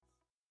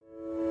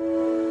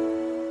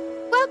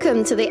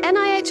Welcome to the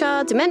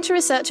NIHR Dementia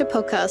Researcher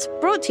podcast,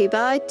 brought to you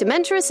by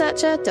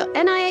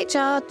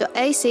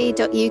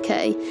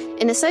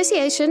dementiaresearcher.nihr.ac.uk in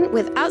association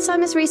with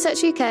Alzheimer's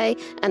Research UK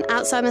and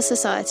Alzheimer's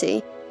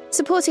Society,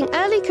 supporting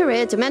early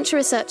career dementia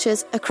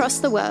researchers across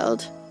the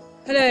world.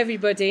 Hello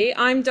everybody,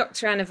 I'm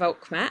Dr. Anna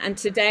Volkmer, and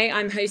today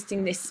I'm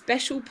hosting this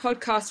special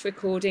podcast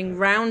recording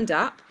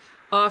roundup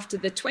after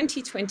the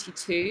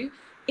 2022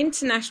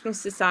 International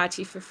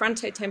Society for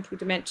Frontotemporal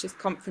Dementias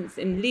Conference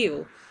in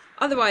Lille,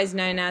 otherwise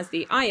known as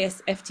the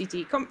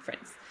ISFTD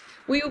conference.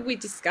 We will be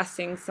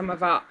discussing some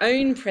of our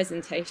own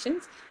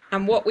presentations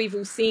and what we've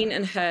all seen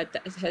and heard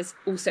that has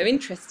also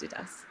interested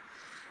us.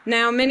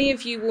 Now, many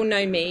of you will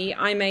know me.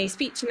 I'm a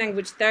speech and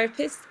language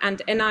therapist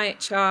and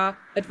NIHR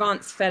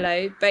Advanced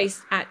Fellow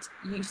based at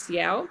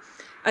UCL,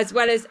 as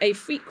well as a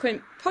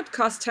frequent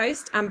podcast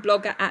host and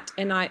blogger at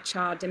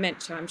NIHR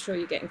Dementia. I'm sure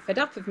you're getting fed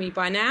up of me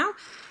by now.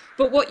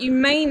 But what you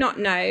may not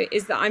know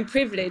is that I'm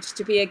privileged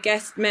to be a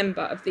guest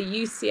member of the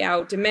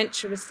UCL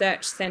Dementia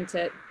Research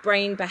Centre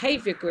Brain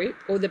Behaviour Group,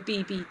 or the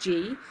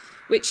BBG,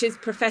 which is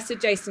Professor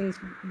Jason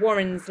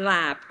Warren's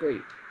lab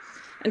group.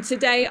 And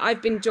today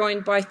I've been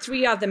joined by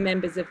three other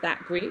members of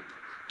that group,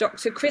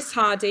 Dr. Chris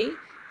Hardy,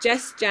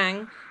 Jess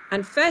Jang,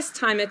 and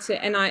first-timer to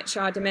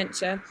NIHR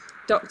Dementia,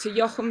 Dr.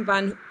 Jochem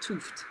van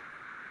Tooft.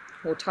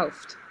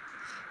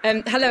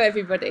 Hello,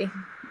 everybody.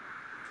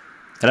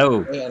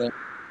 Hello.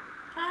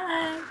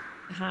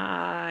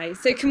 Hi.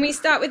 So can we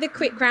start with a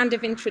quick round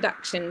of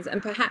introductions, and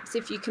perhaps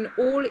if you can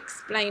all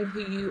explain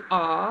who you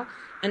are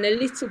and a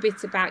little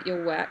bit about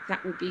your work,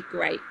 that would be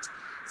great.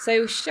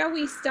 So shall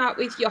we start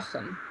with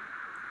Jochem?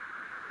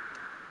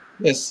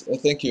 Yes,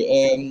 thank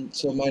you.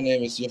 So my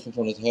name is Jochem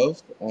van het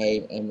Hoofd.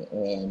 I am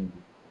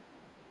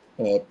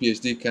a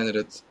PhD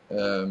candidate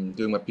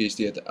doing my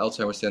PhD at the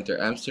Alzheimer's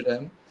Center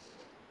Amsterdam.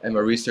 And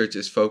my research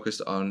is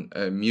focused on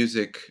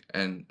music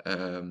and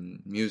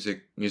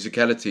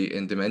musicality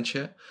in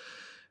dementia.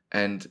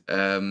 And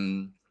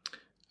I'm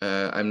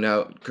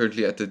now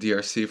currently at the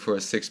DRC for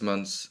a 6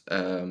 months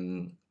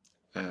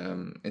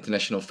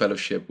international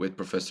fellowship with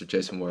Professor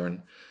Jason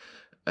Warren.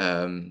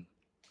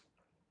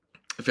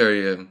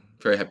 Very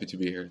happy to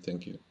be here.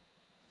 Thank you.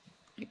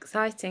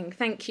 Exciting.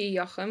 Thank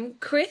you, Jochem.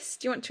 Chris,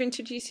 do you want to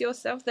introduce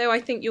yourself? Though I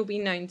think you'll be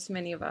known to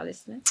many of our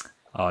listeners.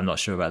 Oh, I'm not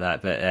sure about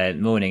that, but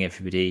morning,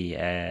 everybody.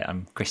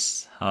 I'm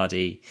Chris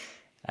Hardy.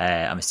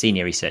 I'm a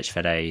senior research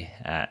fellow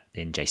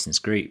in Jason's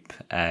group.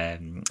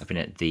 I've been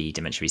at the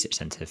Dementia Research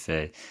Centre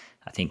for,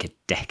 I think, a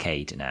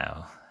decade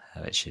now,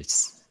 which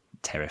is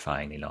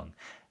terrifyingly long.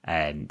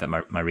 But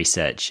my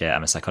research,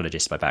 I'm a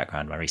psychologist by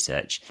background. My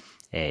research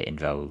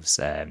involves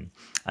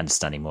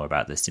understanding more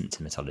about the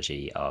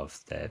symptomatology of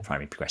the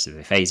primary progressive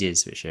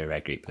aphasias, which are a rare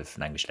group of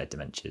language-led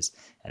dementias,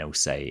 and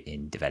also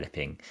in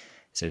developing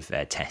sort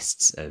of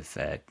tests of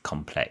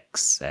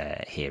complex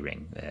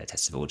hearing,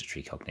 tests of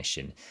auditory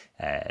cognition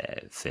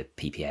for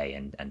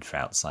PPA and for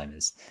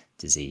Alzheimer's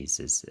disease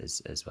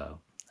as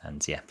well.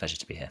 And yeah, pleasure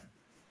to be here.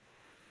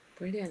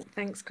 Brilliant.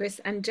 Thanks, Chris.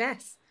 And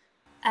Jess?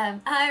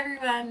 Hi,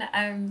 everyone.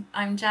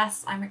 I'm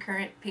Jess. I'm a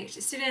current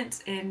PhD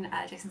student in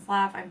Jason's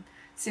lab. I'm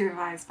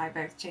supervised by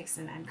both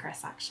Jason and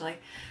Chris, actually.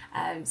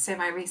 So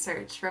my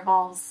research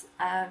revolves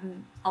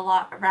a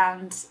lot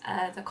around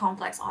the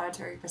complex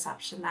auditory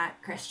perception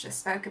that Chris just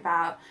spoke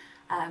about.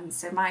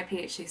 So my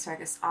PhD is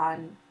focused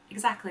on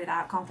exactly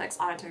that, complex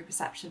auditory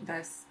perception,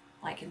 both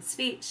like in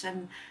speech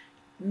and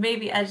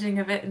maybe edging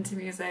a bit into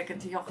music,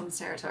 into Jochem's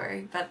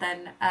territory. But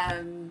then,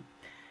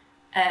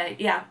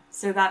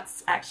 so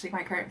that's actually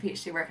my current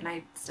PhD work, and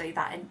I study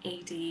that in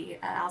AD,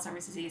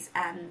 Alzheimer's disease,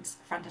 and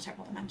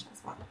frontotemporal dementia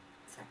as well.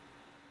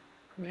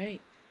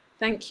 Great.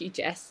 Thank you,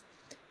 Jess.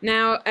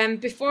 Now,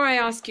 before I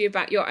ask you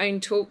about your own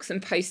talks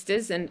and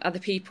posters and other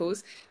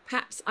people's,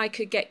 perhaps I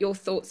could get your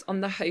thoughts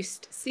on the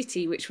host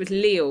city, which was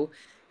Lille.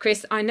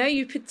 Chris, I know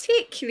you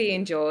particularly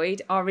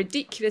enjoyed our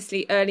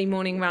ridiculously early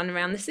morning run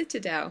around the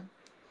Citadel.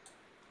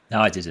 No,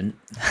 I didn't.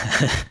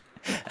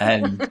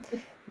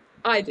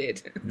 I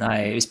did. No,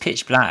 it was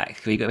pitch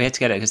black. We had to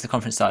get up because the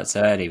conference started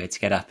so early. We had to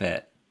get up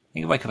at, I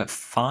think we woke up at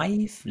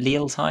 5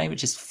 Lille time,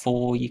 which is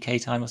 4 UK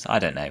time. I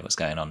don't know what's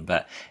going on,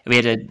 but we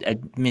had a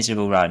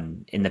miserable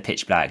run in the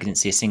pitch black. I didn't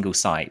see a single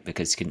sight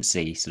because you couldn't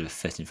see sort of a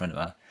foot in front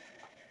of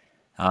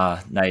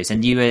our nose.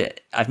 And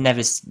I've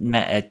never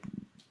met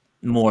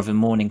more of a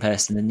morning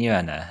person than you,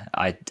 Anna.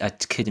 I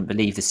couldn't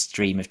believe the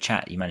stream of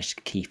chat you managed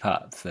to keep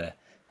up for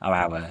our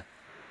hour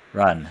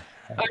run.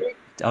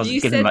 I was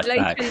given much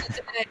back.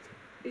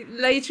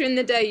 Later in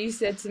the day, you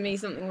said to me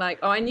something like,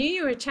 "Oh, I knew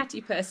you were a chatty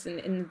person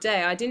in the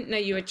day. I didn't know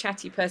you were a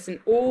chatty person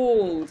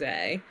all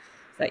day."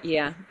 It's like,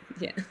 yeah,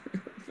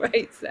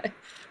 right. So,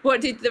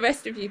 what did the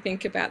rest of you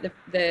think about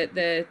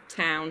the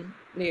town,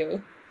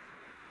 Lille?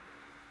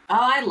 Oh,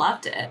 I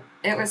loved it.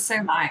 It was so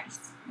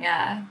nice.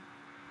 Yeah,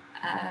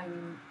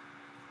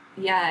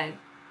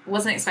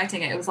 wasn't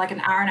expecting it. It was like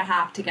an hour and a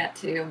half to get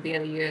to via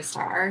the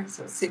Eurostar,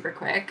 so it was super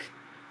quick,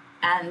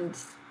 and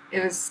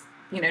it was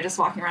just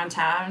walking around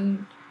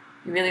town.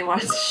 You really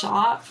wanted to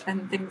shop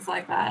and things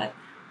like that.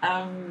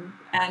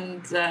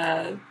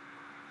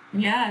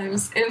 Yeah, it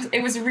was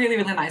really,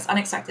 really nice,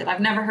 unexpected. I've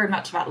never heard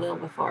much about Lille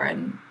before,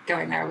 and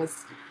going there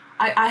was,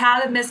 I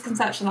had a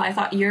misconception that I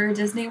thought Euro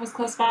Disney was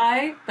close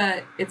by,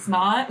 but it's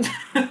not.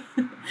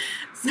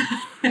 So,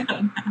 I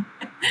don't know.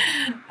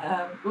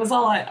 It was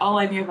all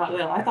I knew about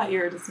Lille. I thought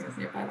Euro Disney was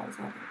nearby. That was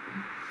all.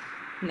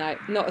 No,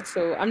 not at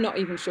all. I'm not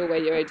even sure where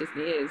Euro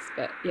Disney is,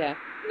 but yeah,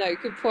 no,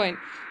 good point.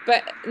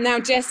 But now,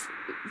 Jess,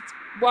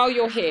 while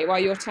you're here, while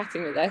you're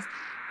chatting with us,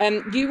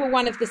 you were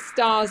one of the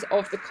stars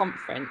of the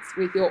conference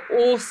with your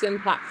awesome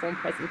platform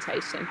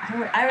presentation.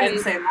 I wouldn't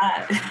say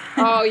that.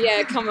 Oh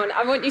yeah, come on.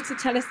 I want you to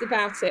tell us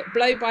about it,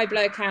 blow by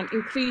blow account,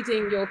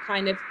 including your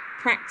kind of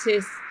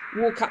practice,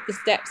 walk up the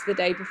steps the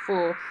day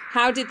before.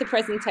 How did the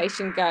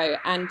presentation go,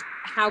 and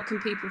how can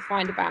people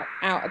find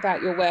out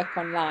about your work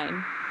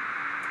online?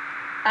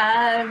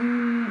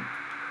 Well,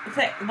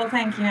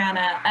 thank you,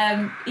 Anna.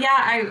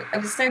 I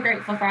was so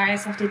grateful for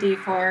ISFDD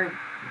for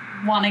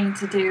wanting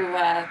to do,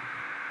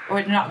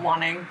 or not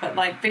wanting, but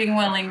like being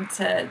willing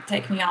to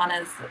take me on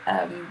as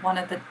one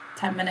of the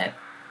 10-minute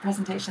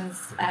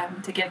presentations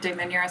to give during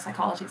the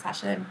neuropsychology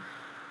session.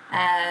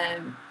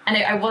 And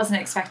I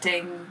wasn't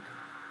expecting.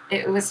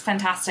 It was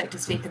fantastic to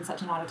speak in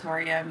such an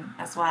auditorium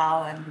as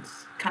well and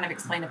kind of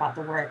explain about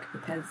the work,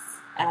 because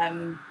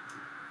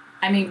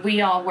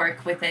we all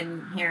work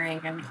within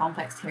hearing and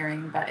complex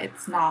hearing, but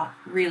it's not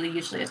really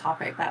usually a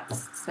topic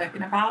that's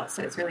spoken about.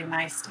 So it's really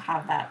nice to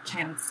have that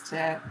chance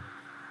to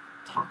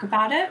talk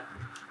about it.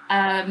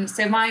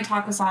 So my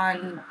talk was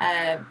on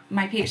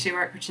my PhD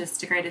work, which is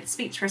degraded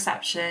speech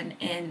perception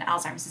in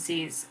Alzheimer's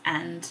disease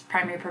and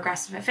primary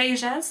progressive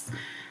aphasias.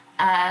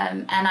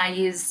 And I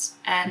used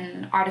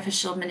an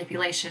artificial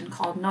manipulation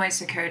called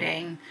noise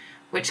recoding,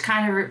 which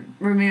kind of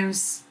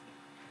removes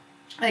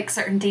like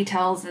certain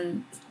details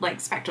and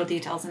like spectral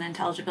details and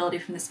intelligibility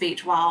from the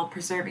speech while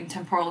preserving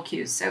temporal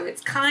cues. So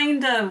it's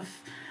kind of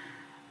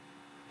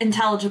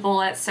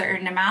intelligible at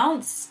certain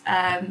amounts.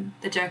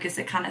 The joke is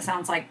it kind of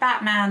sounds like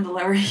Batman the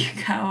lower you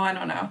go. I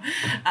don't know,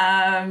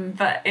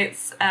 but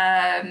it's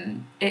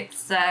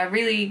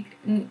really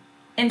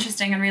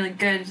interesting and really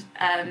good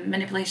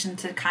manipulation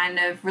to kind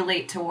of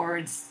relate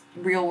towards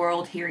real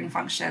world hearing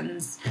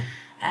functions,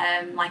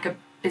 like a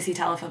busy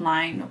telephone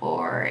line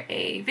or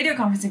a video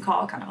conferencing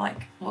call, kind of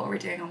like what we're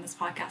doing on this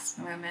podcast at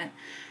the moment.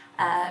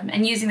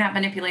 And using that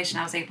manipulation,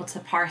 I was able to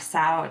parse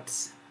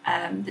out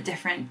the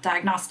different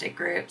diagnostic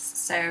groups.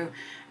 So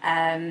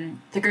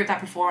the group that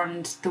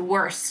performed the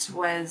worst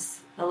was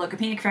the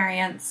logopenic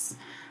variants,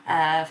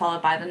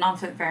 followed by the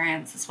non-fluent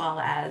variants, as well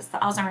as the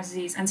Alzheimer's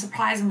disease, and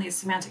surprisingly the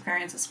semantic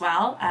variants as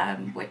well,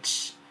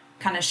 which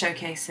kind of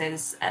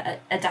showcases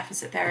a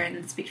deficit there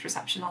in speech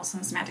perception, also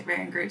in the semantic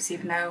variant groups,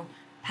 even though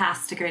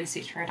past degraded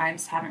speech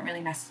paradigms haven't really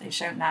necessarily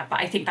shown that. But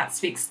I think that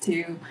speaks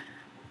to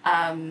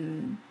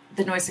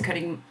the noise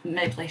encoding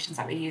manipulations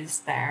that we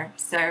used there.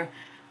 So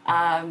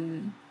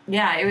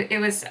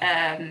it was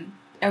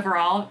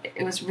overall,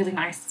 it was really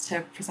nice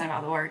to present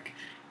about the work.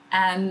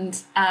 And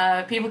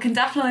people can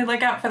definitely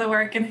look out for the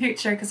work in the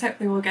future, because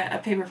hopefully we'll get a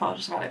paper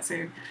published about it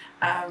soon.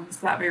 So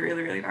that'd be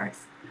really, really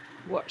nice.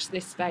 Watch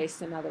this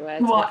space, in other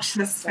words. Watch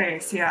this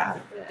space, yeah.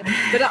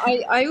 But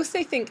I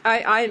also think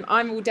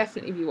I will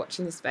definitely be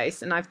watching the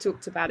space, and I've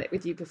talked about it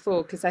with you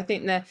before, because I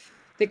think the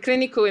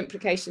clinical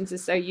implications are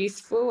so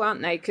useful,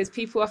 aren't they? Because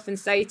people often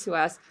say to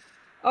us,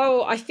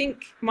 oh, I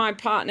think my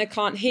partner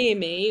can't hear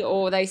me,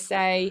 or they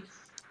say,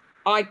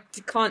 I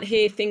can't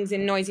hear things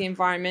in noisy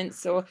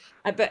environments, or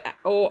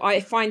I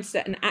find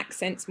certain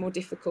accents more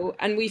difficult.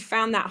 And we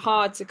found that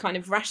hard to kind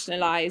of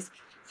rationalize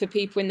for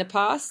people in the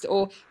past,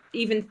 or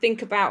even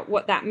think about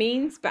what that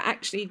means. But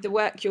actually the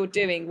work you're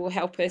doing will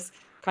help us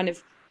kind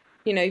of,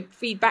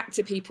 feed back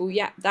to people,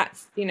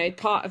 that's,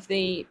 part of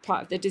the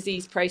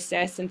disease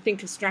process, and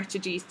think of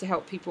strategies to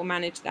help people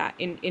manage that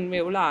in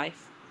real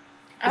life.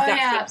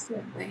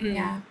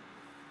 Absolutely.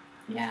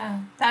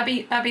 Yeah,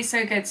 that'd be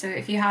so good. So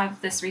if you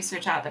have this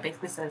research out that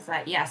basically says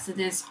that, yes, it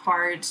is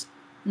hard,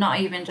 not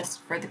even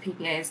just for the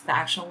PPAs, the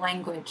actual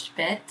language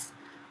bit,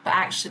 but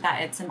actually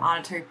that it's an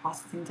auditory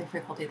processing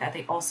difficulty that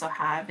they also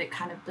have, it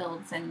kind of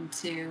builds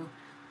into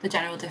the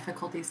general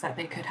difficulties that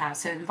they could have.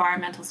 So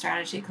environmental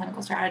strategy,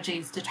 clinical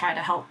strategies to try to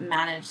help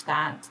manage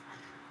that,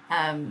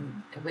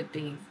 it would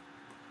be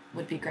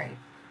great.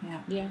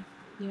 Yeah,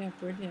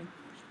 brilliant.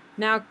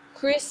 Now,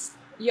 Chris,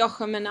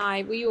 Jochem and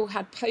I, we all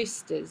had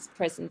posters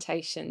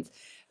presentations.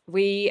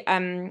 We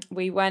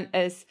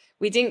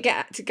didn't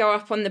get to go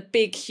up on the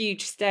big,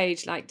 huge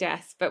stage like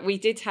Jess, but we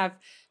did have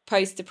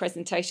poster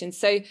presentations.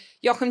 So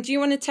Jochem, do you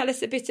want to tell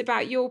us a bit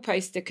about your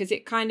poster? Because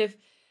it kind of,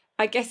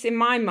 I guess in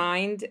my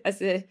mind,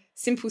 as a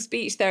simple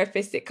speech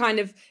therapist, it kind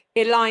of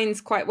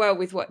aligns quite well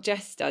with what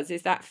Jess does.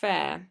 Is that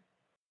fair?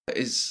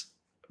 Is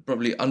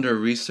probably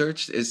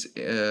under-researched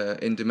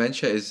in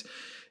dementia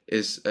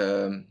is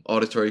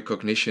auditory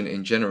cognition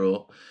in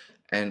general,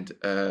 and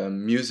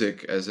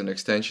music as an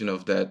extension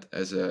of that,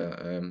 as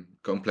a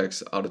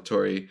complex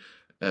auditory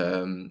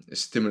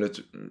stimulant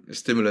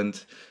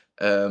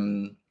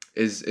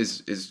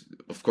is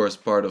of course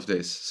part of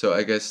this. So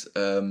I guess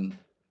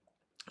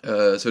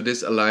So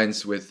this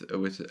aligns with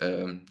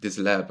this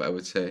lab, I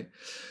would say.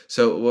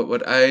 So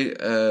what I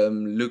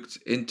looked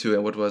into,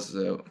 and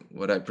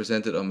what I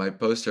presented on my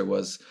poster,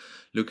 was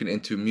looking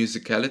into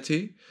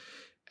musicality.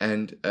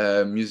 And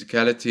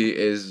musicality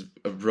is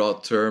a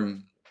broad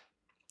term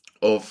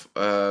of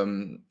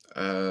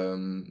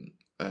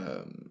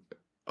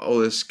all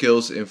the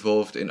skills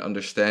involved in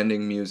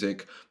understanding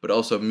music, but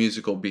also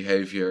musical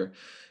behavior.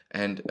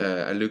 And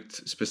I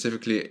looked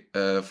specifically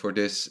for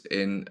this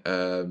in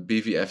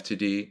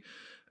BVFTD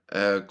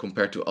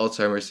compared to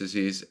Alzheimer's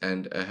disease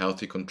and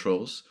healthy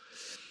controls.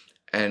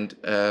 And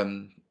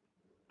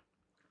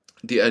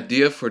the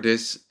idea for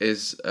this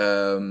is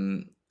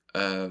that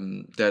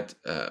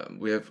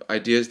we have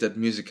ideas that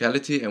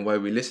musicality and why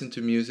we listen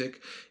to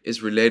music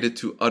is related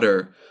to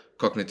other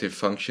cognitive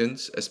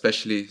functions,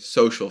 especially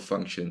social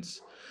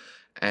functions.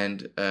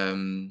 And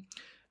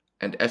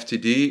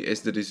FTD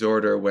is the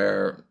disorder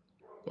where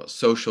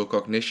social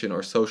cognition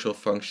or social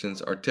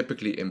functions are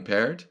typically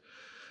impaired.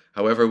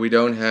 However, we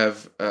don't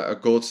have a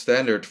gold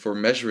standard for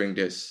measuring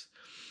this.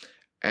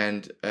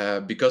 And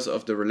because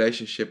of the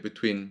relationship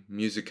between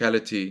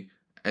musicality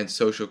and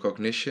social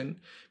cognition,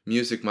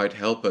 music might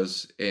help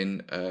us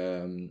in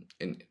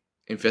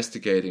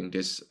investigating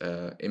these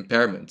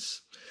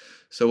impairments.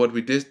 So what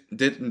we did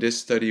in this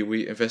study,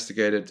 we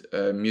investigated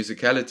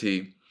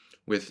musicality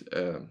with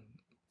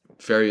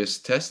various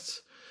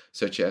tests,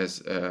 such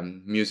as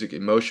music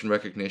emotion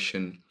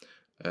recognition,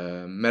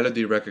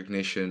 melody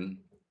recognition,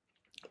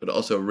 but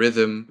also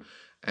rhythm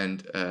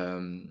and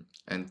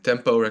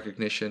tempo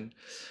recognition.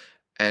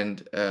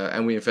 And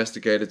we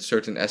investigated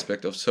certain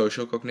aspects of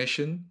social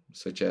cognition,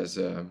 such as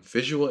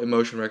visual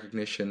emotion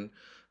recognition,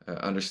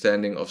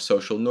 understanding of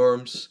social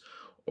norms,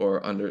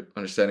 or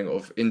understanding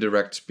of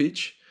indirect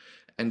speech.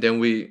 And then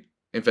we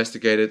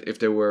investigated if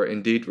they were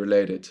indeed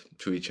related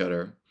to each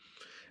other.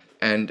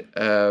 And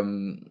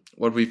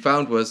what we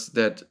found was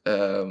that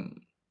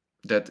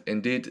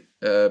indeed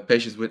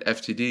patients with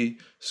FTD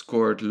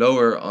scored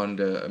lower on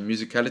the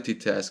musicality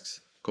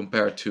tasks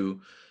compared to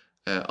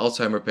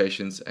Alzheimer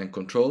patients and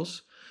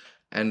controls,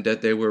 and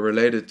that they were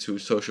related to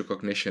social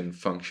cognition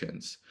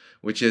functions,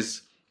 which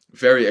is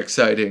very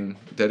exciting.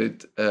 That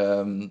it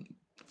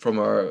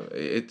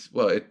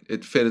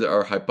fitted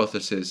our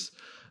hypothesis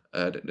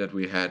that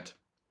we had,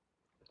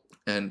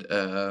 and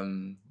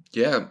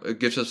it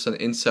gives us an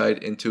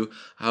insight into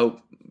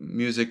how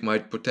music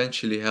might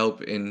potentially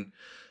help in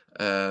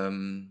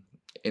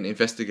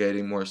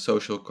investigating more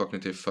social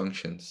cognitive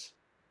functions.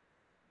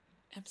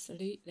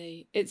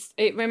 Absolutely.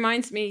 It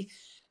reminds me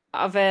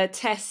of a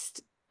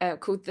test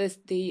called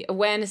the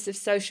Awareness of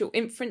Social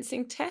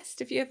Inferencing test.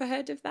 Have you ever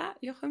heard of that,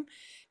 Joachim?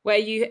 Where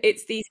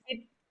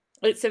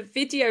it's a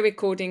video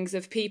recordings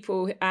of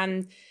people,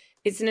 and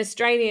it's an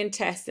Australian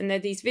test, and there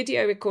are these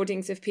video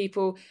recordings of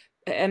people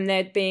and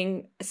they're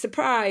being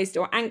surprised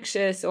or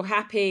anxious or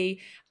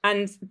happy,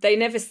 and they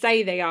never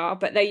say they are,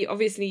 but they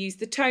obviously use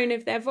the tone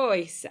of their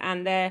voice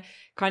and their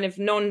kind of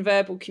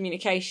non-verbal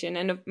communication.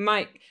 And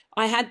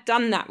I have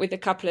done that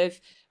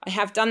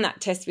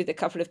test with a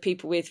couple of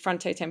people with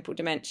frontotemporal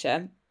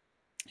dementia,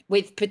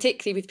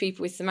 particularly with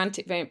people with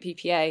semantic variant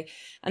PPA,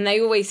 and they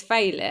always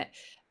fail it.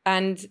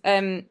 And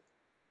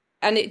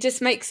it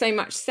just makes so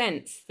much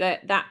sense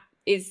that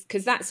is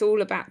because that's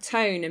all about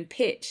tone and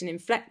pitch and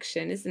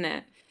inflection, isn't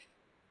it?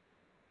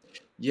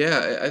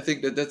 Yeah, I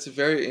think that's a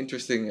very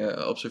interesting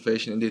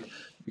observation indeed,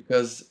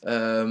 because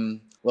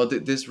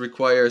this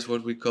requires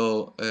what we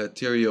call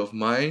theory of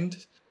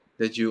mind,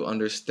 that you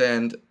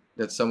understand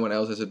that someone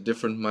else has a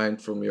different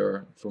mind from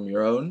your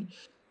own,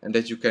 and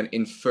that you can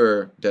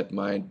infer that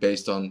mind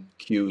based on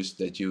cues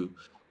that you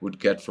would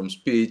get from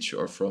speech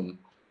or from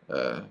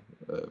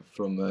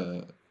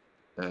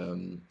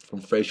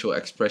facial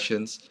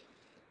expressions,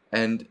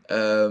 and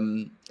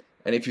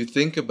if you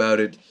think about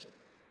it,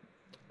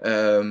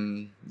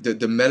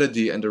 the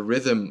melody and the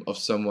rhythm of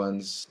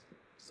someone's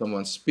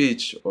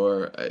speech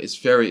is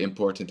very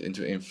important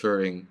into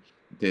inferring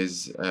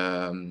these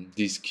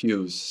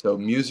cues. So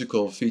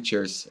musical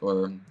features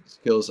or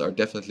skills are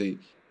definitely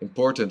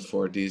important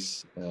for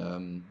this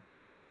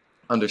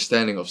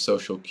understanding of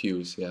social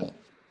cues. Yeah.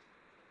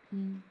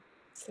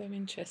 So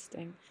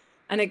interesting,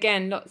 and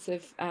again, lots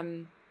of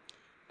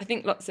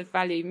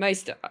value.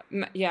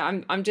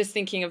 I'm just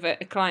thinking of a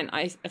client,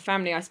 a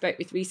family I spoke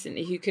with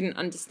recently who couldn't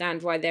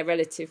understand why their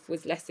relative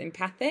was less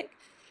empathic,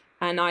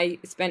 and I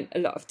spent a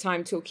lot of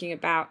time talking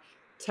about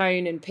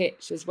tone and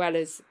pitch as well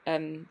as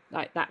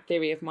like that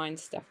theory of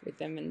mind stuff with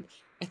them, and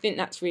I think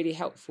that's really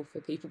helpful for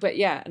people. But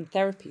and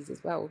therapies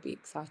as well will be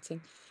exciting.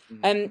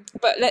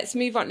 But let's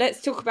move on.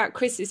 Let's talk about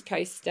Chris's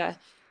poster.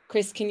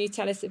 Chris, can you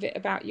tell us a bit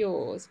about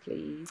yours,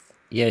 please?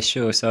 Yeah,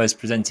 sure. So I was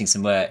presenting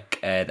some work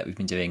that we've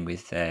been doing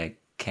with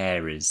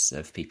carers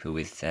of people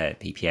with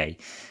PPA,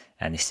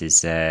 and this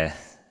is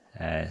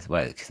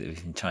work that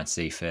we've been trying to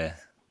do for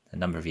a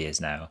number of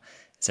years now.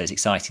 So it's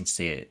exciting to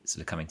see it sort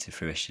of coming to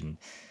fruition.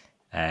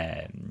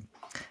 And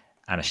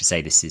I should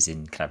say this is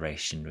in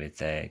collaboration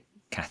with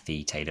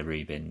Kathy Taylor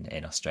Rubin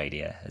in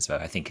Australia as well.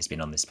 I think has been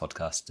on this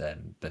podcast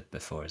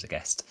before as a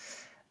guest.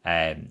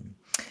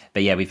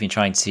 But yeah, we've been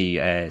trying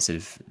to sort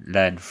of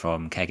learn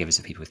from caregivers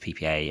of people with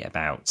PPA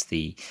about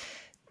the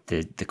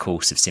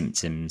course of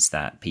symptoms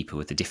that people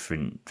with the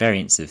different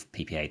variants of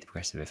PPA, the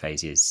progressive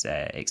aphasias,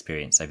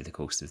 experience over the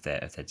course of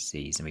their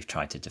disease. And we've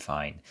tried to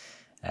define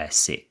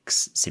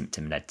 6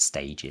 symptom-led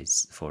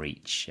stages for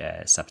each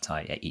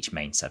subtype, each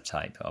main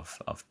subtype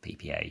of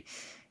PPA,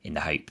 in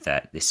the hope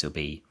that this will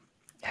be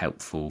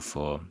helpful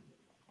for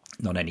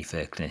not only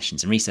for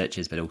clinicians and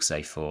researchers, but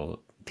also for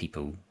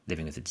people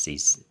living with the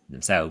disease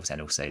themselves,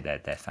 and also their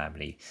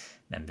family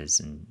members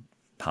and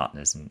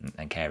partners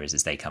and carers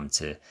as they come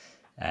to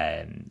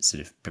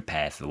sort of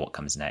prepare for what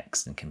comes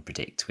next and can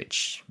predict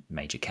which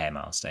major care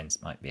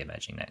milestones might be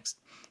emerging next.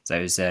 So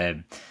it was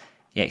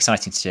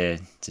exciting to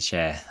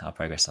share our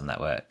progress on that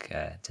work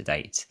to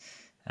date.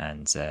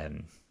 And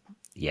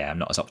I'm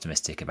not as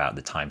optimistic about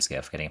the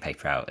timescale for getting a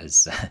paper out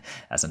as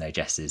I know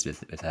Jess is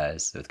with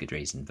hers, with good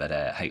reason. But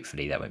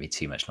hopefully that won't be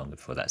too much longer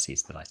before that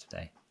sees the light of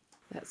day.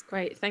 That's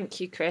great. Thank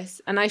you,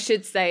 Chris. And I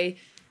should say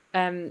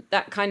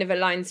that kind of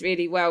aligns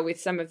really well with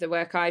some of the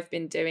work I've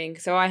been doing.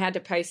 So I had a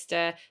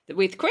poster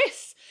with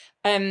Chris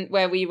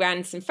where we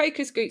ran some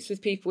focus groups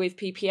with people with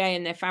PPA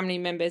and their family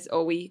members,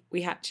 or we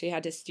actually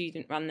had a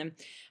student run them,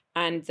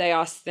 and they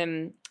asked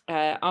them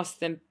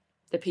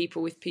the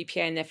people with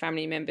PPA and their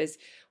family members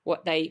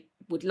what they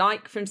would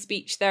like from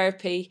speech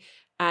therapy,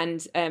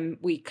 and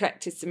we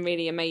collected some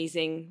really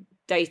amazing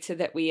data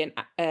that we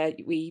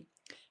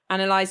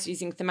analysed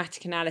using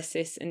thematic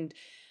analysis and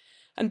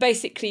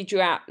basically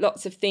drew out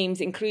lots of themes,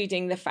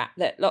 including the fact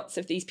that lots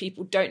of these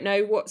people don't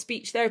know what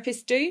speech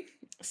therapists do.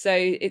 So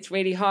it's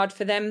really hard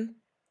for them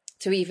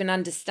to even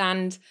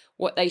understand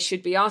what they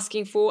should be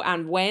asking for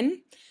and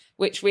when,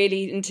 which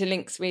really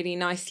interlinks really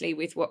nicely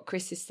with what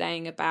Chris is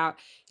saying about,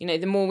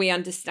 the more we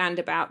understand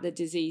about the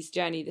disease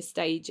journey, the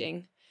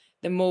staging,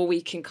 the more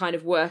we can kind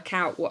of work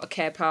out what a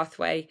care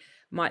pathway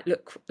might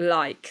look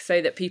like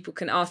so that people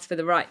can ask for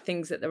the right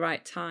things at the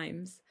right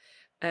times.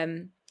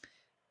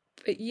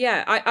 But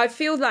yeah, I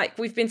feel like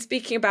we've been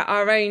speaking about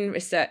our own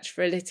research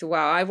for a little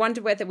while. I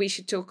wonder whether we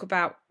should talk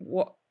about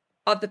what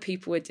other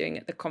people were doing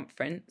at the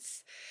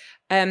conference.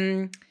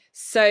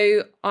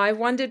 So I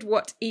wondered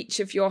what each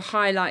of your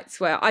highlights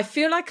were. I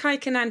feel like I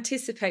can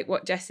anticipate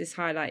what Jess's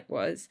highlight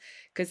was,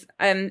 because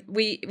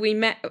we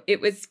met. It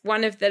was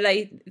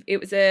it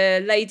was a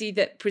lady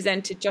that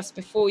presented just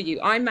before you.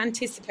 I'm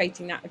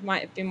anticipating that it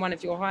might have been one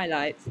of your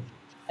highlights,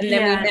 and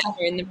then we met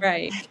her in the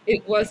break.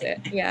 It was it,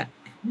 yeah.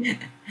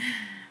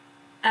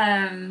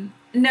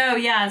 No,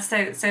 yeah.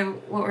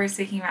 So what we're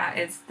speaking about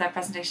is the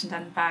presentation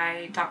done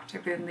by Dr.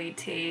 Boon-Lee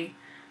T,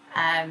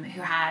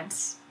 who had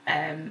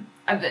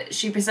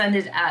she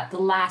presented at the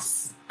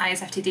last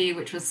ISFTD,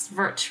 which was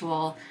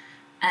virtual,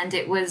 and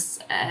it was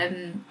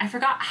I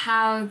forgot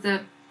how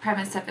the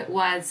premise of it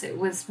was. It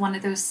was one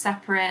of those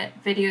separate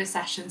video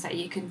sessions that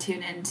you can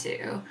tune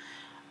into,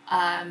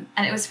 and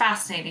it was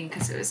fascinating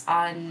because it was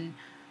on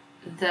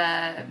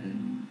the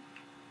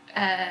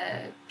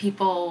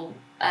people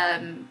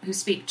who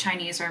speak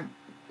Chinese or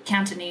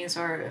Cantonese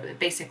or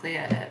basically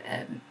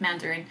a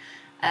Mandarin,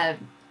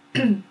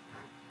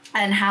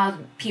 and how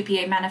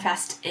PPA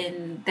manifest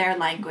in their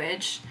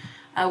language,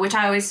 which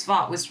I always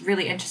thought was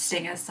really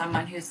interesting as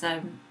someone who's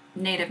a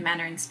native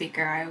Mandarin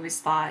speaker. I always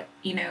thought,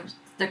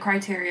 the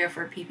criteria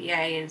for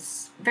PPA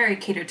is very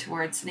catered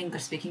towards an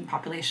English-speaking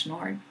population,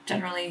 or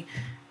generally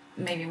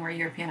maybe more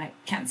European. I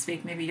can't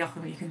speak. Maybe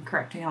Joachim, you can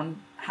correct me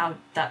on how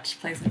Dutch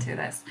plays into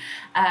this.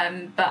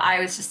 But I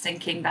was just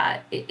thinking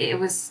that it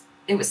was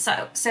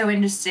so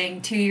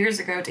interesting 2 years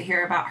ago to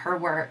hear about her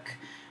work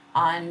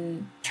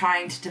on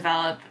trying to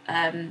develop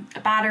a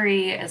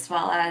battery as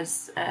well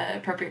as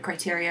appropriate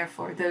criteria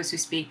for those who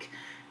speak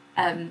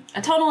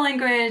a tonal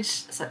language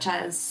such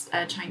as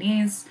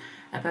Chinese,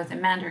 both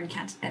in Mandarin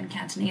and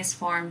Cantonese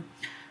form.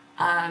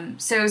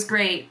 So it was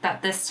great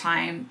that this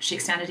time she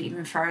extended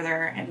even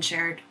further and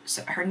shared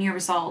her new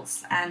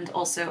results, and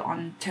also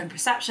on tone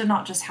perception,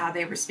 not just how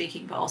they were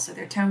speaking, but also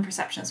their tone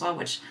perception as well,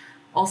 which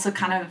also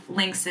kind of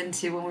links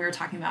into when we were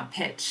talking about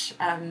pitch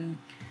and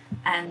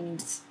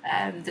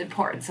the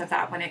importance of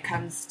that when it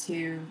comes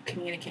to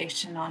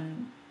communication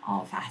on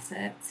all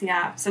facets.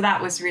 Yeah, so that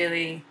was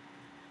really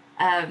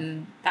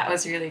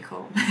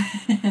cool.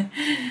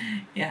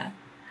 Yeah.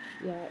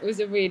 Yeah, it was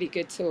a really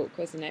good talk,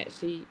 wasn't it?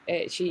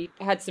 She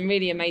had some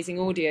really amazing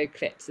audio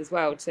clips as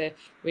well to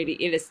really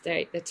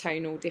illustrate the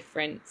tonal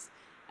difference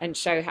and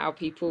show how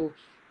people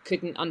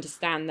couldn't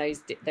understand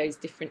those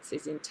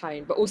differences in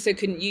tone, but also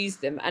couldn't use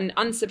them. And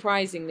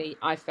unsurprisingly,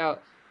 I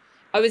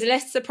was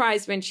less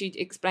surprised when she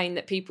explained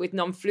that people with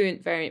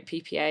non-fluent variant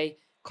PPA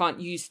can't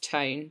use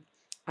tone.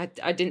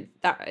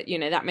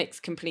 That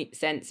makes complete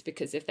sense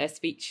because of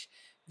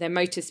their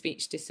motor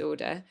speech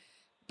disorder.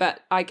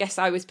 But I guess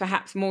I was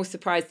perhaps more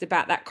surprised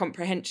about that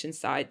comprehension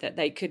side, that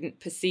they couldn't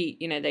perceive,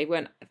 they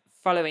weren't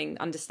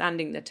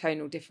understanding the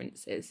tonal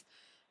differences.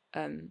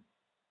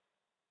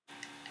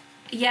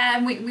 Yeah,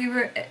 and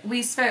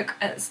we spoke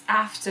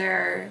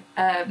after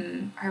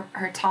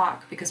her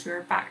talk, because we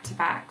were back to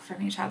back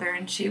from each other,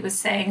 and she was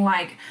saying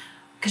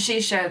because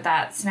she showed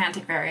that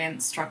semantic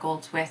variance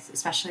struggled with,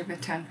 especially with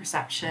tone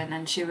perception.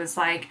 And she was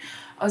like,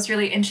 oh, it's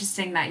really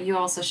interesting that you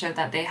also showed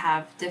that they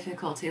have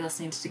difficulty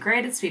listening to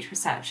degraded speech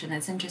perception.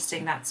 It's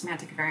interesting that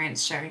semantic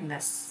variance showing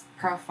this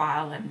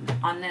profile and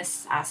on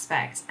this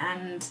aspect.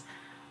 And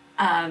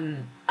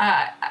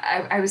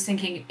I was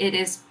thinking it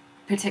is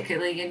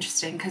particularly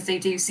interesting because they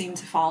do seem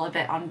to fall a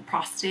bit on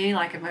prosody,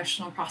 like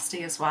emotional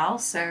prosody as well.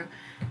 So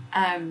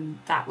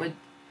that is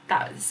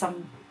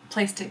some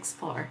place to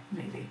explore,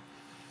 maybe.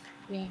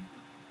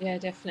 Yeah,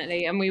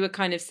 definitely. And we were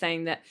kind of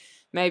saying that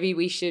maybe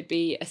we should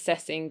be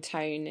assessing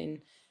tone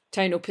and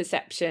tonal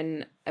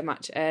perception a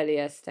much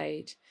earlier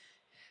stage.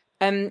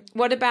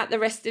 What about the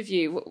rest of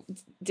you?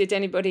 Did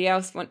anybody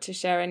else want to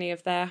share any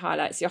of their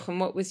highlights? Jochen,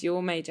 what was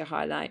your major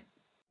highlight?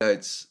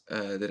 Highlights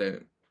that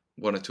I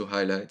wanted to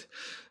highlight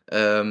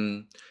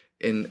from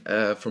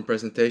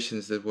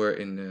presentations that were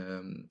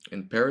in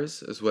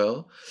Paris as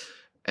well.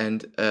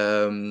 And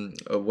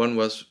one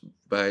was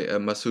by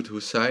Masoud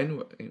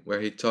Hussain,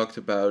 where he talked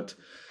about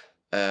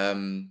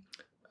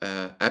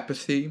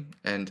apathy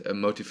and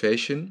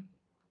motivation,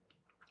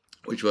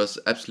 which was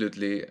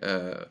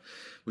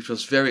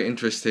very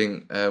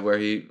interesting. Where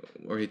he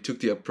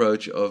took the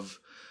approach of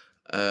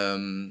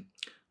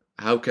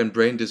how can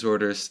brain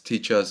disorders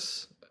teach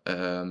us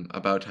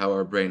about how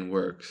our brain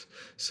works.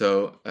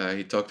 So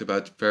he talked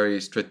about very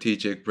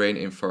strategic brain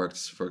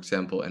infarcts, for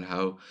example, and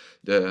how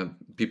the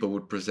people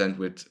would present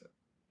with,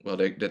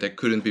 that they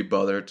couldn't be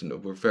bothered and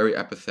were very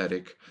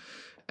apathetic.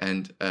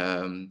 And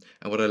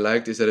what I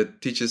liked is that it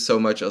teaches so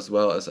much as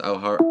well as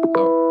how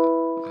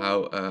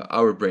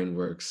our brain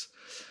works.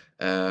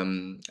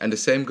 And the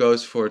same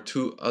goes for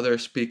two other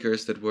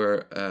speakers that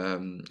were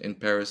in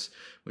Paris,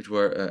 which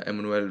were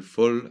Emmanuel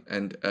Vol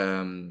and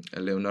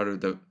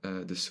Leonardo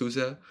de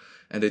Souza.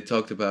 And they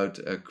talked about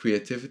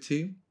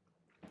creativity,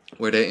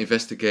 where they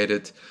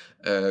investigated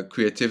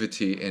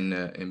creativity in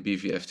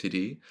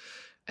BVFTD.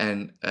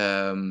 And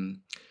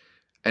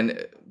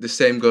the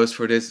same goes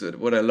for this.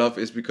 What I love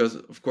is because,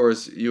 of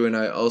course, you and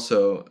I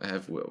also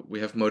have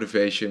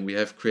motivation, we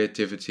have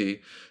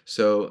creativity.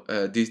 So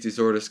these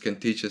disorders can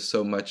teach us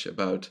so much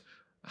about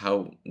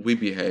how we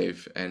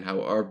behave and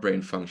how our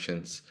brain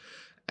functions.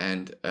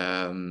 And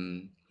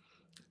so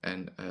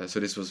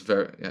this was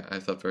I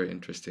thought very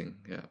interesting.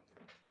 Yeah.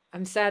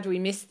 I'm sad we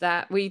missed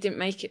that. We didn't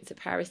make it to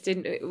Paris,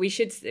 didn't we? We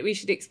should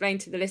explain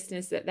to the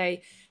listeners that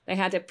they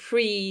had a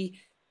pre-event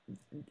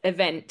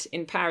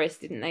in Paris,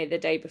 didn't they, the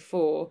day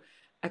before,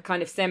 a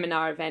kind of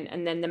seminar event,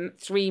 and then the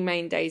 3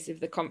 main days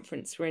of the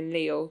conference were in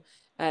Lille.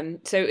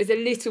 So it was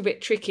a little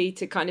bit tricky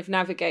to kind of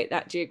navigate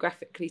that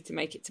geographically to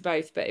make it to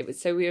both, but we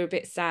were a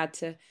bit sad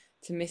to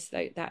miss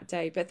that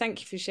day. But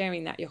thank you for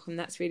sharing that, Jochen.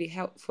 That's really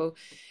helpful.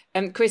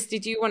 Chris,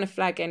 did you want to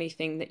flag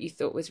anything that you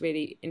thought was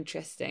really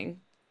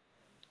interesting?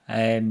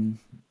 I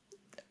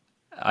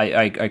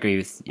agree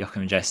with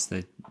Jochen and Jess.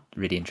 The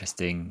really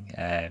interesting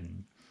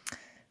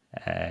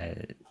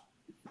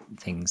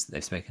things that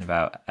they've spoken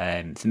about.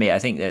 For me, I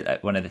think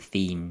that one of the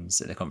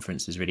themes at the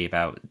conference was really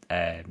about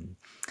the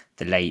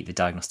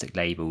diagnostic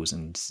labels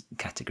and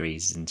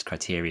categories and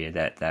criteria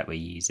that we're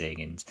using,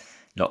 and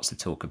lots of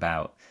talk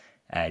about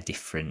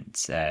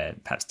different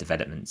perhaps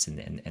developments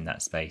in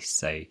that space.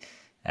 So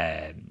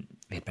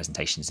we had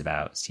presentations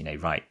about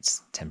right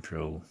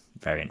temporal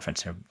variant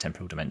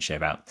frontotemporal dementia,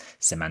 about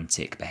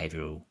semantic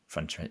behavioural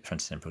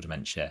frontotemporal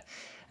dementia,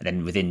 and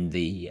then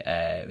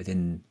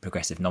within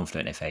progressive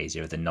non-fluent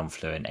aphasia or the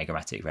non-fluent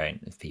agrammatic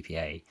variant of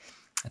PPA,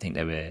 I think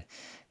there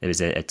was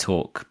a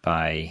talk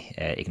by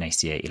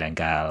Ignacio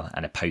Ilangal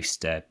and a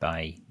poster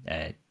by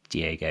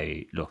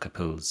Diego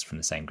Lorca-Puls from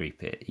the same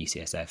group at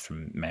UCSF,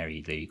 from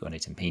Mary Lou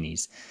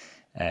Guarno-Tempini's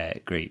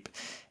group.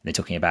 And they're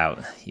talking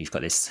about, you've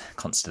got this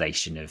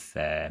constellation of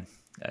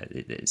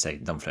so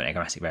non-fluent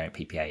agrammatic variant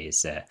PPA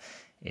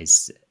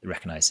is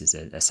recognised as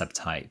a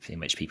subtype in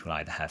which people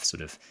either have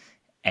sort of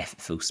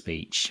full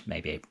speech,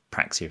 maybe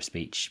apraxia of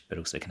speech, but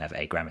also can have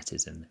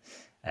agrammatism,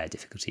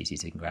 difficulties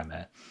using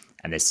grammar.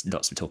 And there's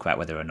lots of talk about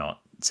whether or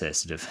not to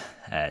sort of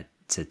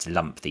to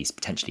lump these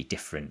potentially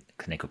different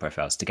clinical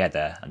profiles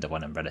together under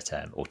one umbrella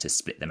term, or to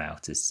split them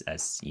out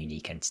as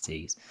unique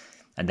entities.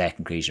 And their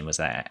conclusion was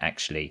that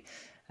actually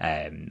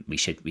we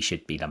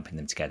should be lumping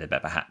them together,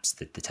 but perhaps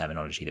the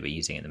terminology that we're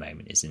using at the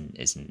moment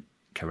isn't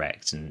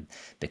correct, and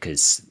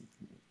because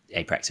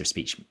apraxia of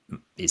speech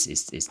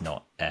is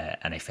not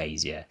an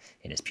aphasia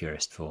in its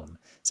purest form.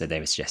 So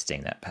they were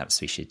suggesting that perhaps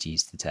we should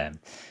use the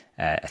term,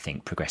 I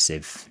think,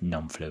 progressive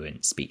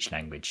non-fluent speech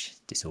language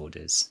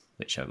disorders,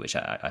 which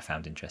I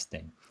found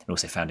interesting, and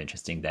also found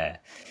interesting their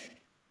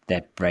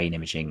brain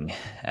imaging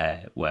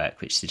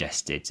work, which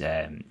suggested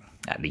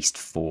at least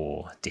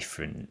 4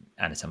 different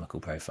anatomical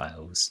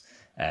profiles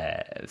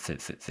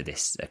for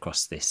this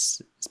across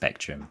this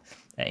spectrum,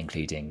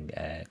 including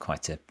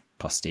quite a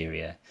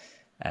posterior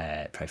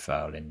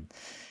profile in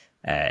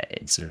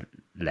sort of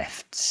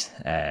left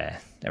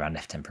around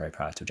left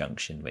temporoparietal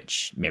junction,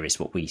 which mirrors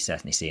what we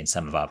certainly see in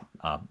some of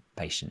our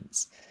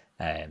patients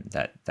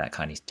that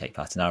kind of take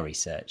part in our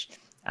research.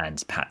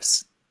 And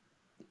perhaps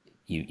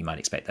you might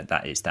expect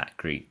that is that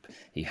group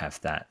who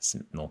have that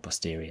more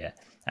posterior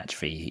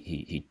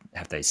atrophy, who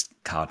have those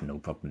cardinal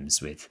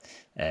problems with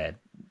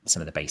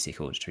some of the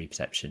basic auditory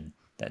perception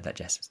that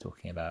Jess was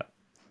talking about.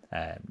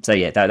 So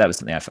yeah, that was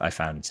something I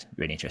found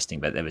really interesting.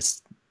 But it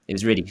was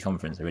really good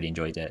conference. I really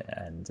enjoyed it,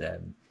 and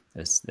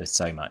there's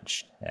so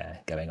much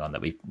going on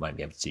that we won't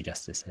be able to do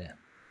justice here.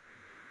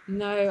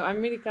 No,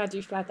 I'm really glad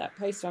you flagged that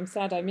poster. I'm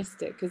sad I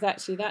missed it, because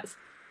actually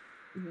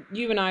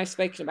you and I have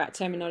spoken about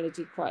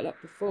terminology quite a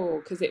lot before,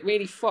 because it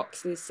really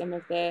foxes some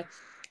of the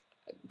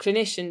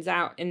clinicians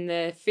out in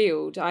the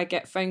field. I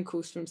get phone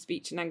calls from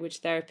speech and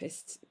language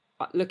therapists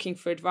looking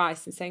for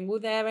advice and saying, well,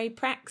 they're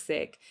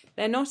apraxic,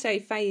 they're not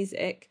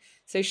aphasic,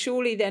 so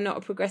surely they're not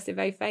a progressive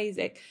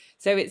aphasic.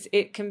 So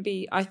it can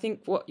be, I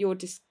think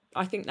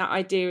I think that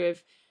idea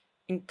of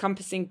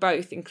encompassing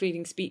both,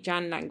 including speech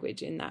and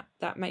language, in that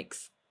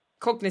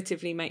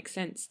cognitively makes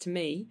sense to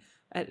me,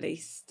 at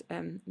least.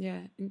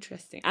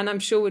 Interesting, and I'm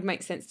sure would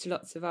make sense to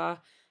lots of our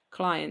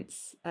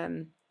clients,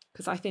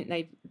 because I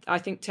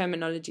think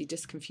terminology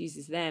just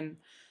confuses them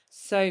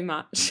so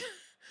much.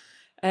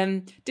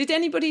 Did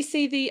anybody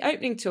see the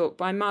opening talk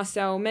by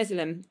Marcel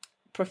Mezzelem?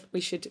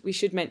 We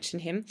should mention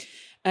him.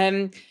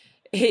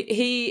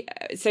 He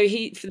for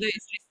those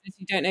listeners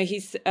who don't know,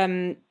 he's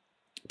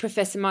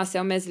Professor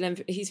Marcel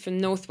Mezzelem. He's from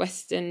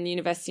Northwestern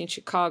University in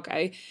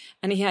Chicago,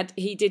 and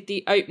he did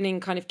the opening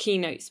kind of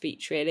keynote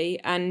speech, really,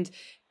 and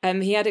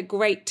he had a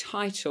great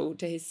title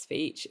to his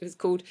speech. It was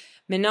called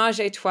Ménage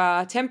à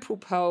Trois, Temporal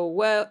Pole,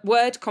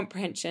 Word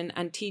Comprehension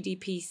and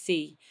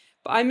TDPC.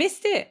 But I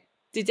missed it.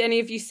 Did any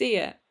of you see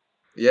it?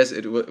 Yes,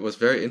 it was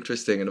very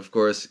interesting, and of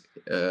course,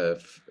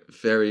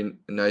 very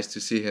nice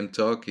to see him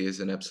talk. He is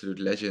an absolute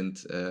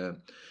legend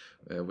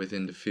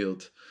within the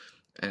field,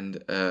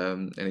 and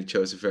he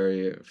chose a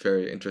very,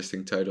 very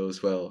interesting title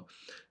as well.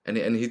 And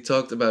he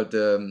talked about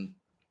the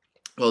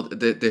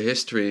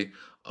history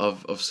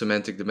of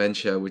semantic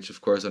dementia, which of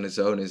course on its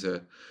own is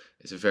a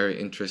very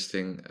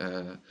interesting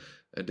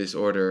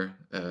disorder,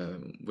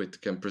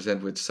 which can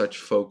present with such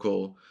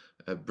focal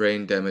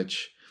brain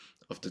damage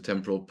of the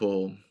temporal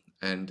pole,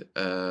 and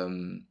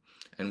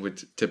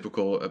with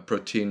typical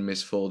protein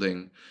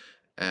misfolding,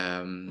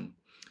 and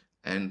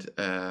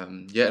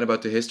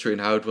about the history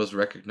and how it was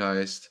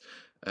recognized,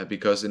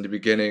 because in the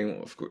beginning,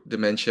 of course,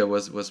 dementia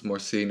was more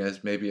seen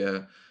as maybe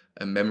a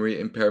memory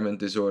impairment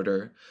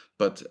disorder,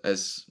 but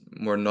as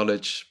more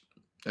knowledge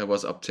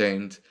was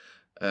obtained,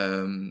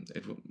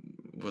 it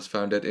was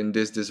found that in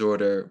this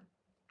disorder,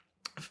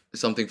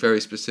 something very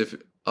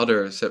specific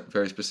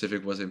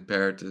was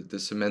impaired, the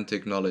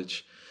semantic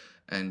knowledge,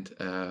 and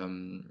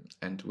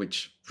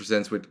which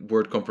presents with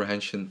word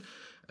comprehension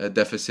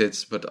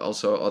deficits, but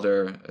also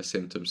other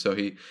symptoms. So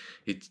he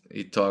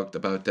talked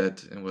about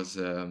that, and was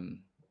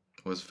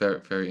very,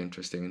 very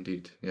interesting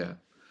indeed. Yeah.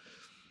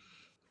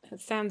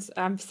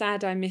 I'm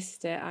sad I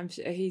missed it. I'm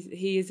sure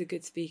he is a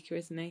good speaker,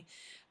 isn't he?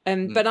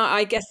 But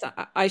I guess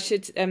I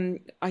should.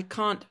 I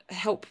can't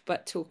help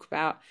but talk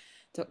about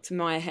Dr.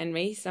 Maya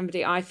Henry,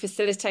 somebody I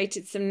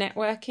facilitated some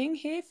networking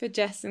here for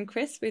Jess and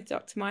Chris with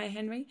Dr. Maya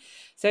Henry.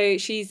 So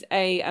she's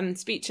a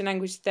speech and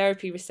language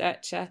therapy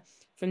researcher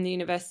from the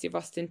University of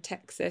Austin,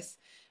 Texas,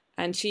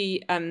 and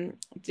she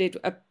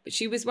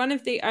was one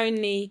of the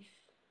only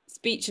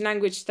speech and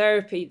language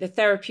the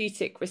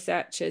therapeutic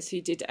researchers who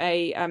did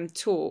a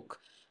talk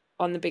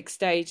on the big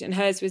stage, and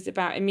hers was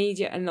about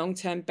immediate and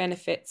long-term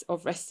benefits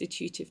of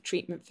restitutive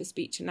treatment for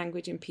speech and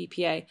language in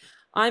PPA.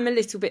 I'm a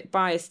little bit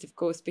biased, of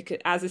course, because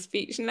as a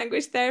speech and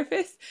language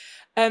therapist,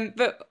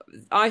 but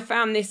I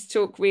found this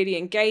talk really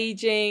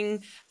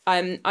engaging.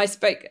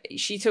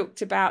 She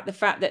talked about the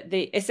fact that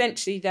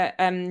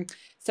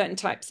certain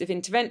types of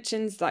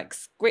interventions like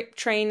script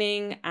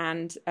training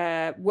and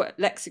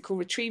lexical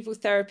retrieval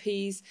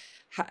therapies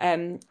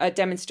are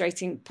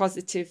demonstrating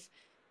positive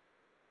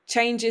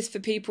changes for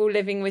people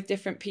living with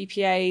different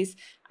PPAs.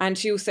 And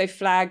she also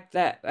flagged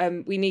that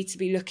we need to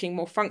be looking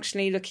more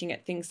functionally, looking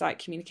at things like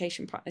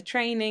communication partner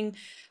training.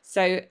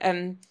 So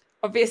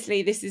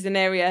obviously this is an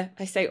area,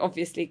 I say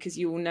obviously because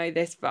you all know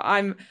this, but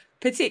I'm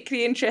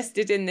particularly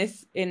interested in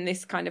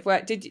this kind of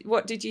work.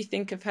 What did you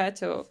think of her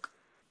talk?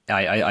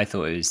 I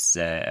thought it was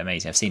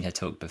amazing. I've seen her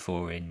talk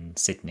before in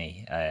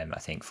Sydney, I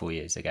think 4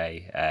 years ago.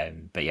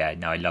 But yeah,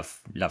 no, I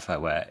love her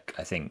work.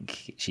 I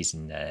think she's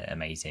an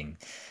amazing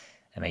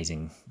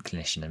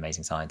clinician,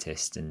 amazing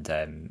scientist, and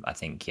I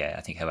think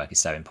her work is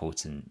so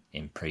important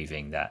in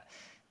proving that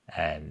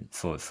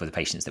for the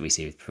patients that we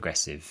see with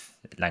progressive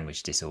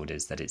language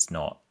disorders, that it's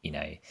not,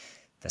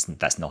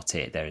 that's not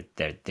it.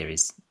 There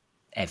is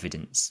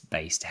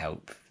evidence-based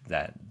help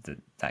that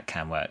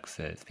can work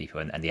for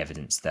people, and the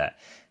evidence that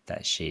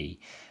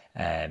she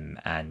and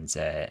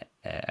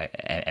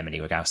Emily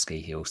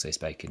Rogowski, who also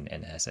spoke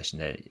in her session,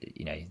 that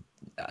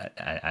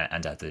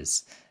and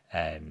others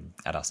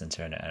at our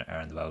centre and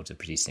around the world are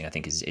producing, I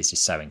think is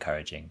just so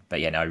encouraging. But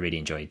yeah, no, I really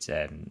enjoyed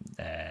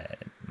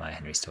Maya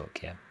Henry's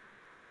talk. Yeah,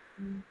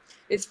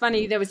 it's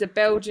funny. There was a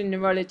Belgian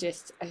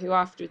neurologist who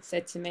afterwards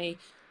said to me,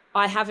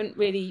 "I haven't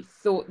really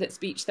thought that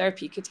speech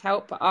therapy could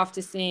help, but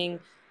after seeing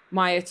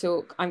Maya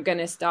talk, I'm going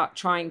to start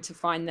trying to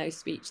find those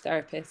speech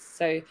therapists.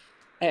 So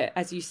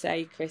as you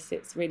say, Chris,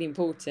 it's really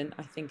important,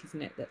 I think,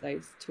 isn't it, that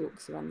those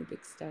talks are on the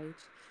big stage.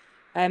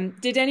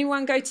 Did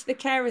anyone go to the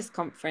carers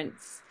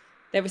conference?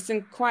 There was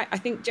some quite, I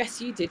think,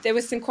 Jess, you did. There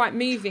was some quite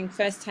moving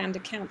first-hand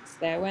accounts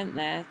there, weren't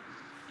there?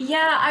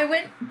 Yeah, I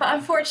went, but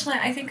unfortunately,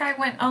 I think I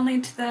went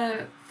only to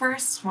the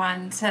first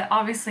one to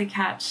obviously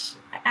catch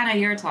Anna,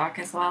 your talk,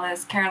 as well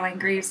as Caroline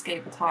Greaves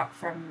gave a talk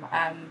from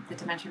the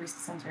Dementia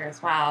Research Centre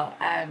as well,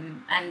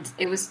 and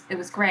it was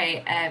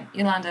great.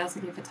 Yolanda also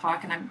gave a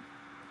talk, and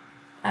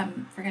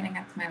I'm forgetting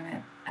at the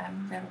moment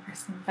the other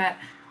person, but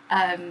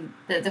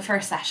the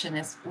first session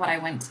is what I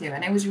went to,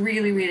 and it was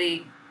really,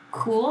 really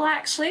cool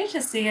actually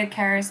to see a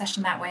carer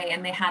session that way,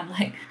 and they had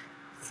like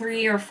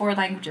 3 or 4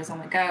 languages on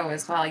the go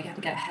as well. You had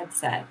to get a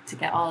headset to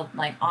get all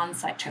like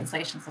on-site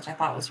translations, which I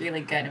thought was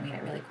really good and made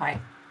it really quite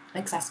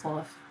accessible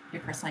if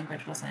your first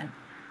language wasn't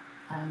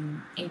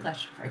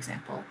English, for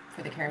example,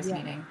 for the carers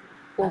meeting.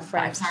 Or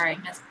French. I'm sorry,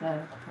 that's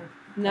the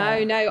No,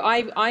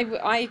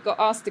 I got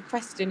asked a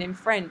question in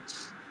French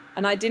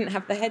and I didn't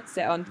have the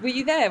headset on. Were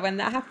you there when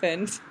that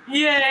happened?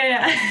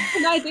 Yeah.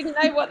 And I didn't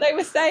know what they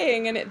were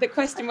saying, and the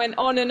question went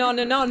on and on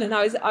and on, and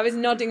I was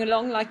nodding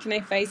along like an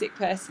aphasic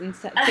person,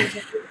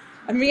 thinking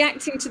I'm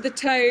reacting to the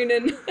tone,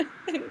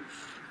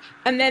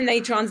 and then they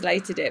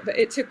translated it, but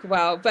it took a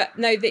while. But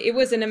no, it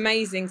was an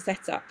amazing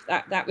setup.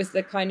 That was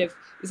the kind of,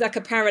 it was like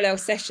a parallel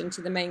session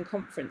to the main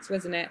conference,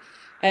 wasn't it?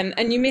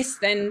 And you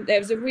missed then, there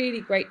was a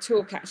really great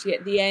talk actually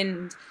at the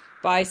end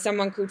by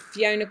someone called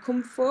Fiona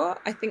Comfort.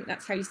 I think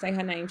that's how you say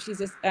her name. She's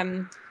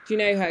do you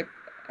know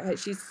her?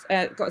 She's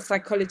got a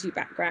psychology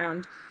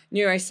background,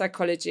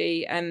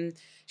 neuropsychology.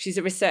 She's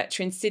a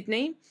researcher in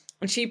Sydney,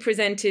 and she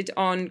presented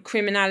on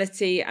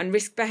criminality and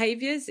risk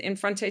behaviours in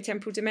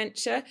frontotemporal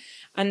dementia.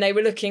 And they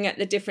were looking at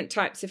the different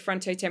types of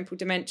frontotemporal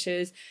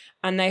dementias,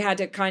 and they had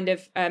a kind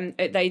of,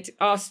 they'd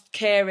asked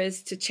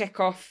carers to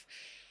check off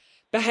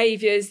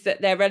behaviours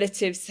that their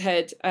relatives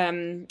had,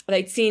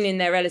 they'd seen in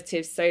their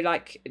relatives. So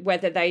like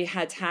whether they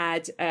had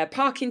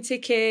parking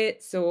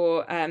tickets,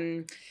 or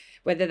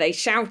whether they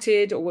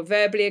shouted or were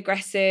verbally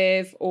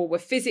aggressive or were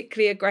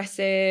physically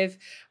aggressive,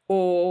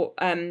 or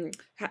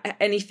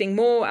anything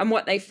more. And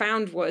what they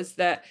found was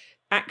that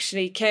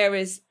actually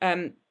carers,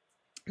 the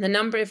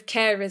number of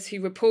carers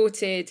who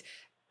reported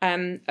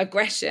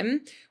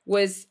aggression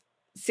was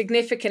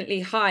significantly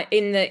high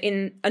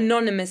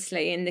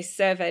anonymously in this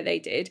survey they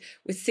did,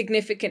 was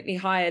significantly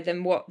higher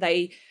than what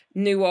they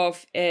knew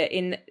of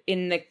in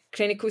the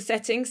clinical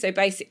setting. So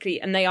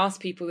basically, and they asked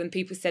people, and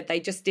people said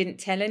they just didn't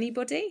tell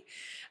anybody.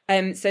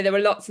 So there were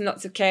lots and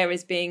lots of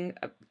carers being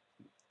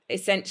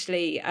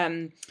essentially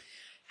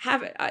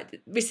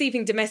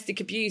receiving domestic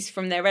abuse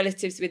from their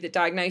relatives with the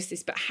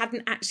diagnosis, but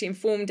hadn't actually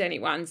informed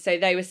anyone. So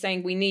they were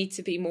saying we need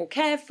to be more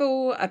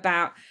careful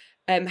about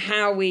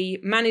how we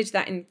manage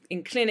that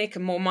in clinic,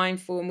 and more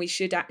mindful, and we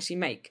should actually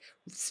make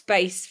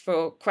space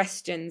for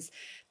questions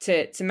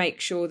to make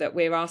sure that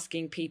we're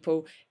asking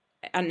people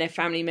and their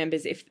family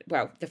members,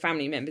 the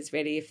family members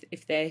really,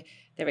 if they're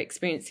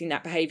experiencing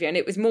that behaviour. And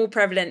it was more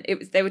prevalent.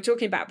 They were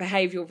talking about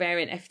behavioural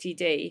variant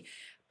FTD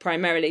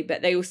primarily,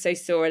 but they also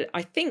saw,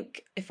 I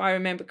think, if I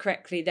remember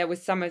correctly, there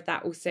was some of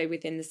that also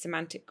within the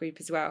semantic group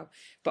as well.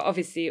 But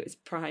obviously it was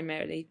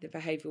primarily the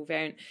behavioural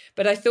variant.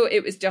 But I thought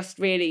it was just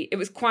really, it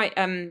was quite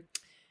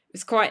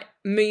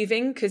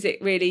moving, because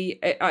it really,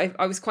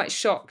 I was quite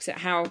shocked at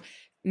how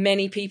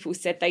many people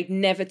said they'd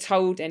never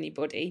told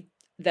anybody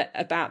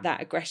about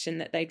that aggression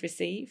that they'd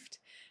received.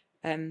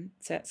 So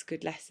that's a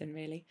good lesson,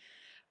 really.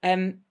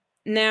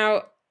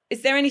 Now,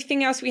 is there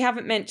anything else we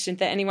haven't mentioned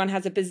that anyone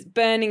has a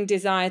burning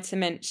desire to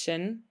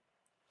mention?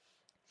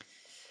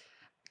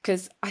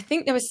 Because I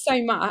think there was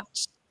so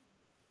much.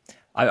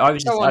 I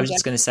was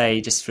just going to say,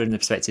 just from the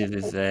perspective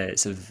of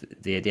sort of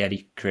the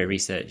early career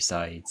research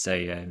side. So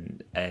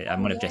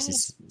I'm one of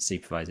Jess's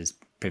supervisors,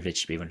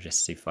 privileged to be one of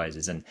Jess's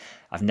supervisors, and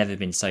I've never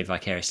been so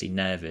vicariously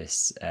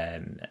nervous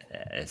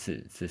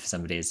for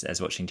somebody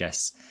as watching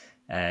Jess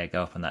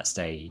go up on that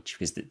stage,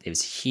 because it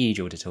was a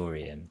huge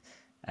auditorium.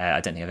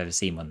 I don't think I've ever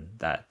seen one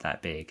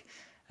that big.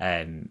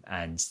 And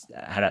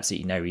I had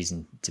absolutely no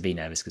reason to be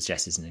nervous, because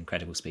Jess is an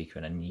incredible speaker,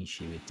 and I knew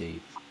she would do.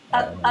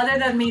 Other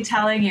than me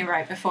telling you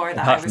right before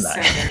that, I was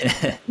so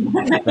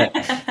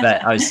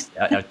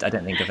but I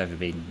don't think I've ever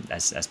been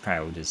as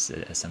proud as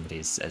somebody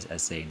as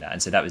seeing that.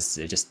 And so that was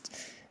just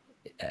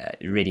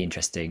really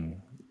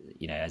interesting,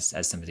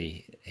 as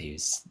somebody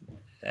who's,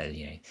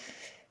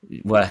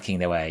 working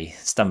their way,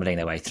 stumbling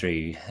their way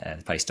through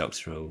the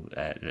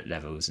postdoctoral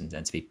levels, and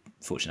to be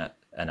fortunate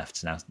enough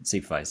to now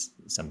supervise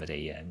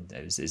somebody. And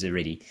it was a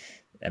really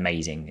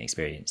amazing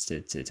experience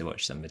to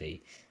watch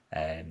somebody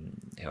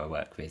who I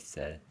work with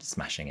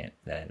smashing it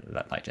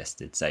like Jess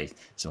did. So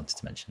just wanted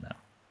to mention that.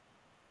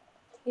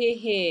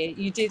 Here,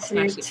 you did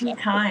smash it. Too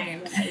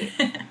kind.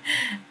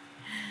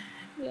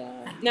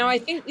 Yeah. Now, I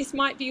think this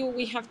might be all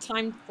we have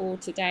time for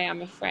today,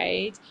 I'm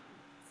afraid.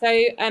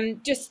 So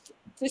just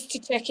just to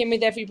check in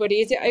with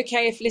everybody, is it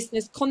okay if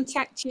listeners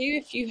contact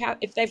you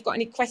if they've got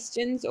any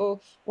questions or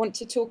want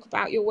to talk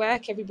about your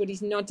work?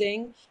 Everybody's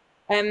nodding.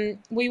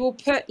 We will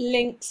put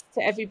links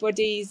to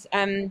everybody's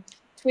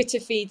Twitter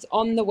feeds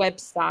on the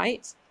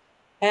website.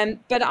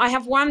 But I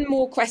have one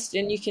more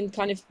question. You can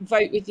kind of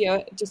vote with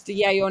just a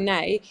yay or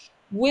nay.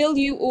 Will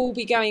you all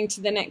be going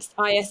to the next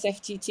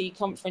ISFTT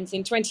conference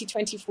in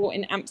 2024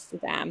 in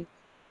Amsterdam?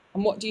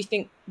 And what do you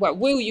think? Well,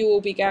 will you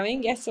all be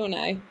going? Yes or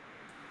no?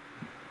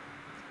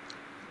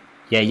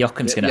 Yeah,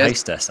 Joachim's going to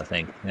host us, I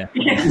think. Yeah.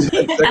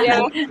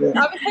 Yeah. I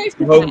was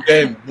hosting Home that.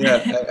 game.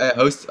 Yeah, I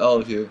host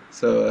all of you.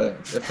 So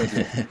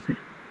definitely.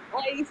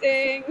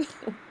 Amazing.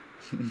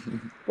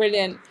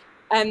 Brilliant.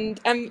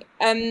 And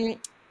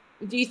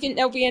do you think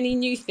there'll be any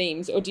new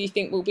themes, or do you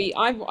think we'll be?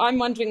 I'm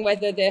wondering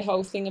whether the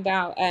whole thing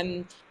about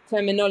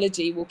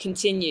terminology will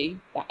continue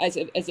as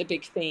a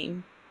big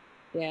theme.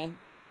 Yeah.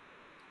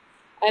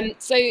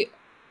 So it's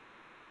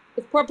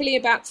probably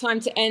about time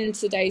to end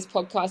today's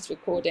podcast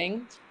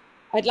recording.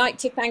 I'd like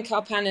to thank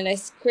our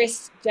panelists,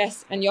 Chris,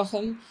 Jess, and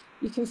Joachim.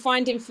 You can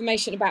find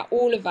information about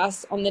all of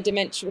us on the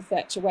Dementia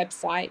Researcher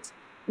website.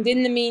 And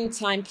in the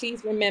meantime,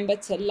 please remember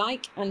to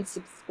like and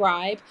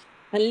subscribe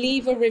and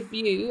leave a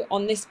review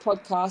on this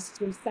podcast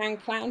through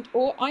SoundCloud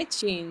or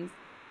iTunes.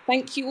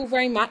 Thank you all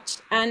very much.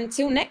 And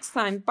until next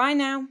time, bye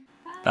now.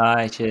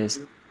 Bye, cheers.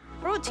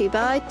 Brought to you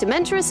by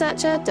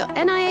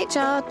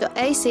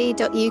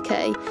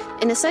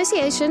dementiaresearcher.nihr.ac.uk in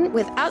association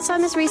with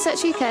Alzheimer's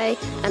Research UK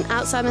and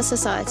Alzheimer's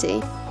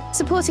Society,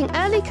 supporting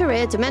early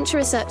career dementia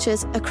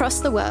researchers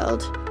across the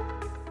world.